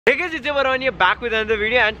Hey guys, it's Awadh here, back with another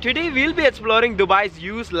video, and today we'll be exploring Dubai's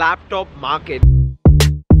used laptop market.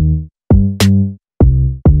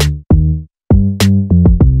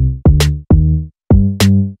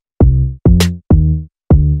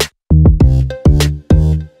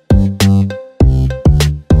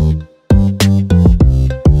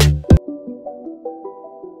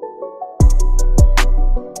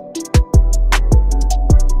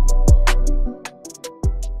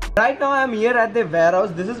 Right now I am here at the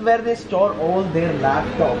warehouse. This is where they store all their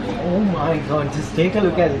laptops. Oh my god, just take a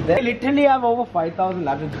look at it. They literally have over 5,000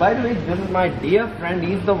 laptops. By the way, this is my dear friend.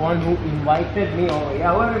 He's the one who invited me over.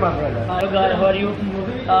 Yeah, how are you, my brother? Hi guys, how are you?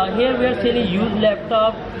 Here we are selling used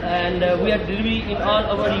laptop and we are delivering in all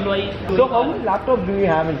our UI. So how many laptops do you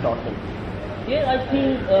have in total? Here I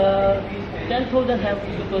think 10,000 have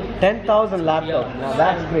because 10,000 laptops. Yeah. Now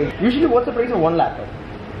that's great. Usually what's the price of one laptop?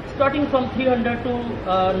 starting from 300 to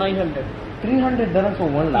 900. 300 dirhams for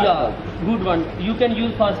one laptop? Yeah, good one. You can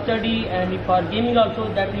use for study and for gaming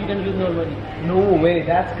also, that you can use normally. No way,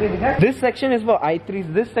 that's crazy. This section is for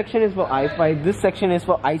i3s, this section is for i5, this section is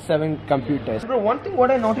for i7 computers. Bro, one thing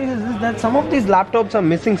what I noticed is that some of these laptops are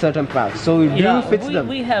missing certain parts. So do you fix them?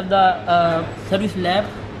 We have the service lab.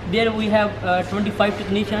 There we have 25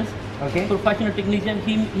 technicians. Okay. Professional technician.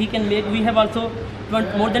 He can make. We have also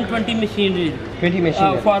more than 20 machinery. 20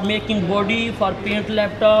 machinery. For making body, for paint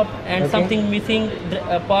laptop, and something missing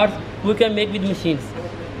parts we can make with machines.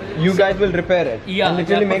 You guys will repair it. Yeah. And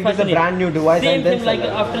literally make this a brand new device. Same and then thing like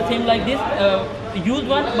after same like this, used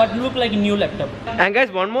one but look like a new laptop. And guys,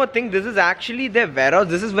 one more thing. This is actually their warehouse.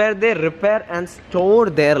 This is where they repair and store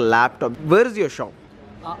their laptop. Where is your shop?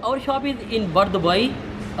 Our shop is in BurDubai.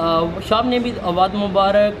 Shop name is Awadh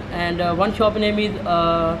Mubarak, and one shop name is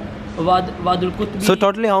Awadh. So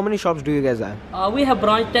totally how many shops do you guys have? We have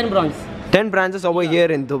 10 branches. 10 branches over here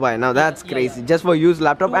in Dubai. Now that's crazy. Just for used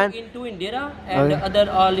laptop. Two in Dera and other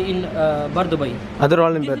all in BurDubai. Other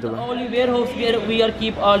all in BurDubai. This is the BurDubai. only warehouse where we are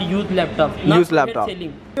keep all used laptop. Used laptop.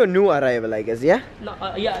 Your new arrival, I guess, yeah? No,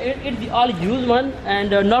 yeah, it's all used one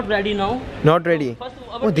and not ready now. Not ready.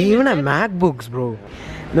 Oh, they even have MacBooks, bro.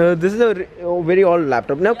 No, this is a very old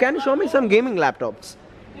laptop. Now, can you show me some gaming laptops?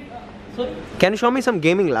 So, can you show me some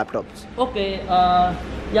gaming laptops? Okay.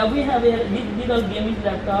 Yeah, we have these are gaming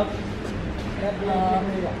laptops.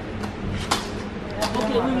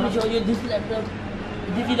 Okay, we will show you this laptop.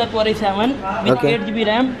 This is a Core i7 with 8 GB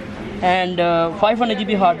RAM and 500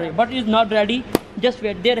 GB hard drive. But it's not ready. Just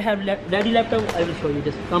wait. There have ready laptop. I will show you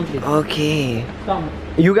just complete. Okay. Come.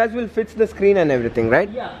 You guys will fix the screen and everything, right?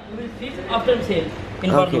 Yeah, we will fix after sale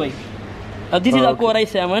in BurDubai. This is a Core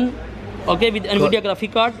i7. Okay, with NVIDIA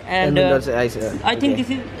graphic card and I think this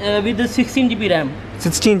is with the 16 GB RAM.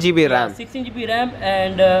 16 GB RAM. Yeah, 16 GB RAM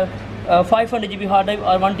and 500 GB hard drive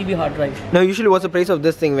or 1 TB hard drive. Now, usually what's the price of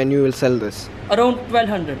this thing when you will sell this? Around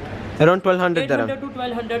 1200. Around 1200 dirham. 800 to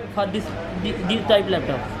 1200 for this type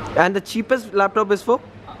laptop. And the cheapest laptop is for?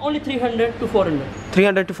 Only 300 to 400.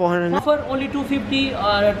 300 to 400? Offer only 250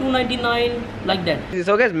 or 299 like that.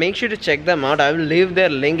 So guys, make sure to check them out. I will leave their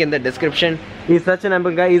link in the description. He's such an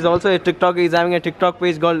humble guy. He's also a TikToker. He's having a TikTok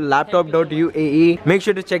page called laptop.uae. Make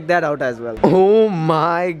sure to check that out as well. Oh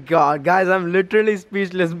my god, guys, I'm literally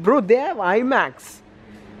speechless. Bro, they have iMacs.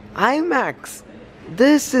 iMacs.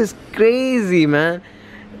 This is crazy, man.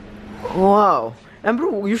 Wow. And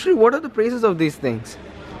bro, usually what are the prices of these things?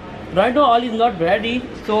 Right now all is not ready,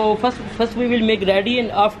 so first we will make ready and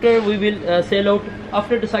after we will sell out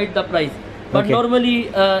after decide the price. But normally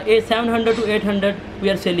 700 to 800 we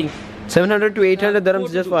are selling. 700 to 800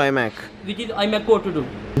 dirhams just for iMac. Which is iMac Core to do.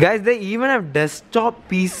 Guys, they even have desktop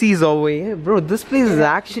PCs over here. Bro, this place is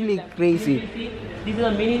actually crazy. This is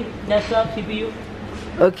a mini desktop CPU.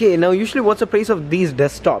 Okay, now usually what's the price of these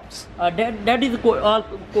desktops? That is all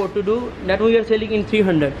Core to do. That we are selling in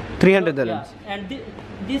 300. 300 dirhams. Yeah. And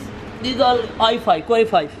this is all i5, Core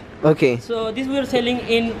i5. Okay. So this we are selling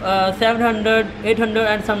in 700, 800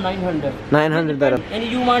 and some 900. 900 dirham. And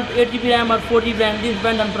you want 8 GB RAM or 4 GB RAM, this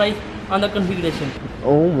depends on price on the configuration.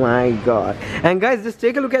 Oh my god. And guys, just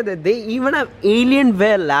take a look at that. They even have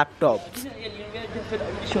Alienware laptops.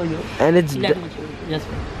 Just show you. And it's... Yes.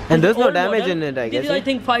 And there's no damage in it, I guess. This is I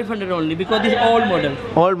think 500 only because this is old model.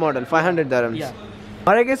 Old model, 500 dirhams. Yeah.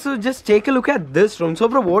 Alright guys, so just take a look at this room. So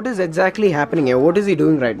bro, what is exactly happening here? What is he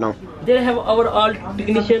doing right now? They have our all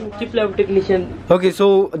technician, chip level technician. Okay,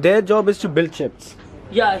 so their job is to build chips.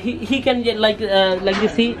 Yeah, he can get like you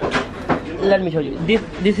see. Let me show you.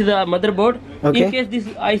 This is a motherboard. Okay. In case this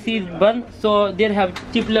IC is burned, so they have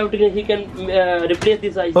chip level technician. He can replace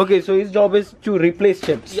this IC. Okay, so his job is to replace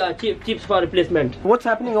chips. Yeah, chips for replacement. What's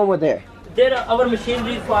happening over there? there are our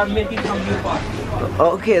machinery for making some new parts.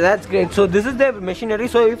 Okay, that's great. So this is the machinery.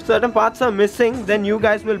 So if certain parts are missing, then you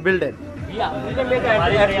guys will build it. Yeah, we can make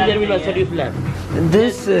there will also be flat.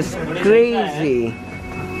 This is crazy.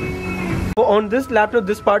 So on this laptop,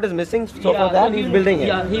 this part is missing. So for that, he's building it.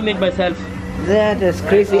 Yeah, he made myself. That is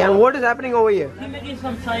crazy. And what is happening over here? He making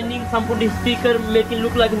some shining, some putting sticker, making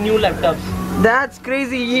look like new laptops. That's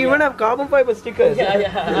crazy. You even have carbon fiber stickers.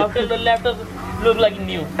 Yeah. After the laptops look like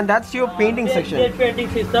new. And that's your painting section. Their painting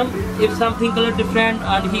system. If something color different,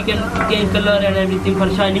 and he can change color and everything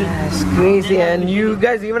for shining. That's crazy. And you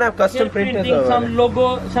guys even have custom printers. Some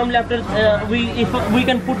logo, some laptops. If we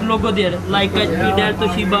can put logo there, like Dell,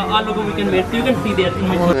 Toshiba, all logo we can make. You can see there.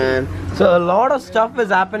 Man. So a lot of stuff is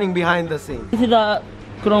happening behind the scenes. This is a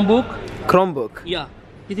Chromebook. Chromebook. Yeah.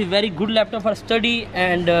 This is very good laptop for study,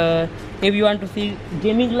 and if you want to see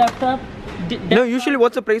gaming laptop. No, usually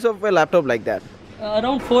what's the price of a laptop like that?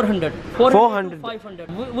 Around 400 to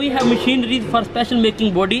 500. We have machinery for special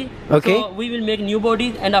making body. Okay. So we will make new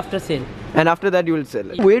bodies and after sale. And after that you will sell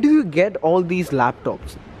it. Where do you get all these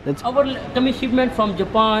laptops? Our coming shipment from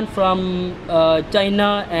Japan, from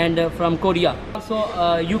China, and from Korea. Also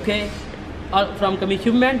UK, from coming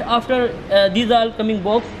shipment. After these are coming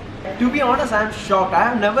box. To be honest, I'm shocked. I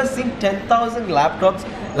have never seen 10,000 laptops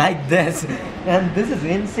like this. And this is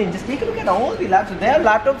insane. Just take a look at all the laptops. There are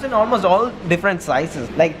laptops in almost all different sizes.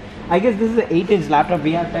 Like, I guess this is an 8-inch laptop.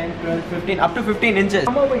 We have 10, 12, 15, up to 15 inches.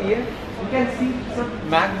 Come over here. You can see some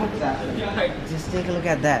MacBooks actually. Just take a look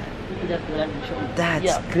at that.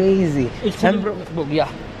 That's crazy. It's a MacBook,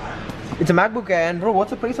 yeah. It's a MacBook, and bro,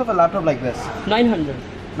 what's the price of a laptop like this? 900.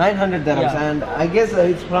 900 dirhams, Yeah. and I guess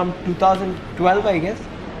it's from 2012, I guess.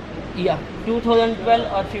 Yeah,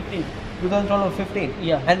 2012 or 15. 2012 or 15.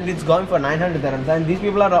 Yeah. And it's going for 900 dirhams, and these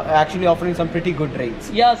people are actually offering some pretty good rates.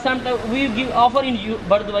 Yeah, sometimes we give offer in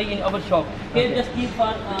BurDubai in our shop. Here just keep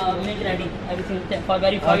for make ready everything for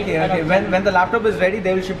verified. Okay. When the laptop is ready,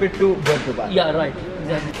 they will ship it to BurDubai. Yeah, right.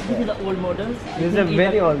 Exactly. This is the old model. This is a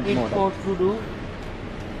very old model. It's for to do.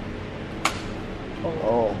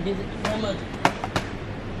 Oh. This is damage.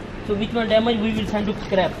 So which one damaged, we will send to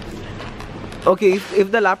scrap. Okay,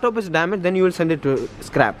 if the laptop is damaged, then you will send it to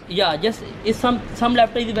scrap. Yeah, just if some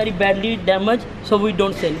laptop is very badly damaged, so we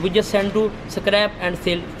don't sell. We just send to scrap and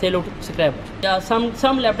sell out scrap. Yeah,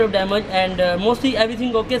 some laptop damaged, and mostly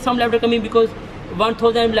everything okay. Some laptop coming because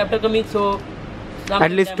 1,000 laptop coming, so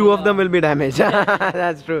at least 2 of them will be damaged.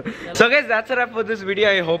 That's true. Yeah. So guys, that's a wrap for this video.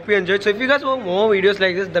 I hope you enjoyed. So if you guys want more videos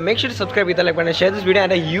like this, then make sure to subscribe, hit the like button, and share this video.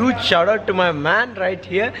 And a huge shout out to my man right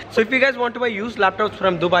here. So if you guys want to buy used laptops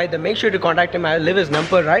from Dubai, then make sure to contact him. I'll leave his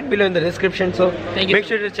number right below in the description. So make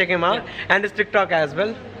sure to check him out. Yeah. And his TikTok as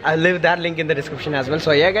well. I'll leave that link in the description as well.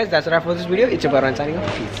 So yeah guys, that's a wrap for this video. It's your boy Ron signing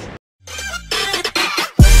off. Peace.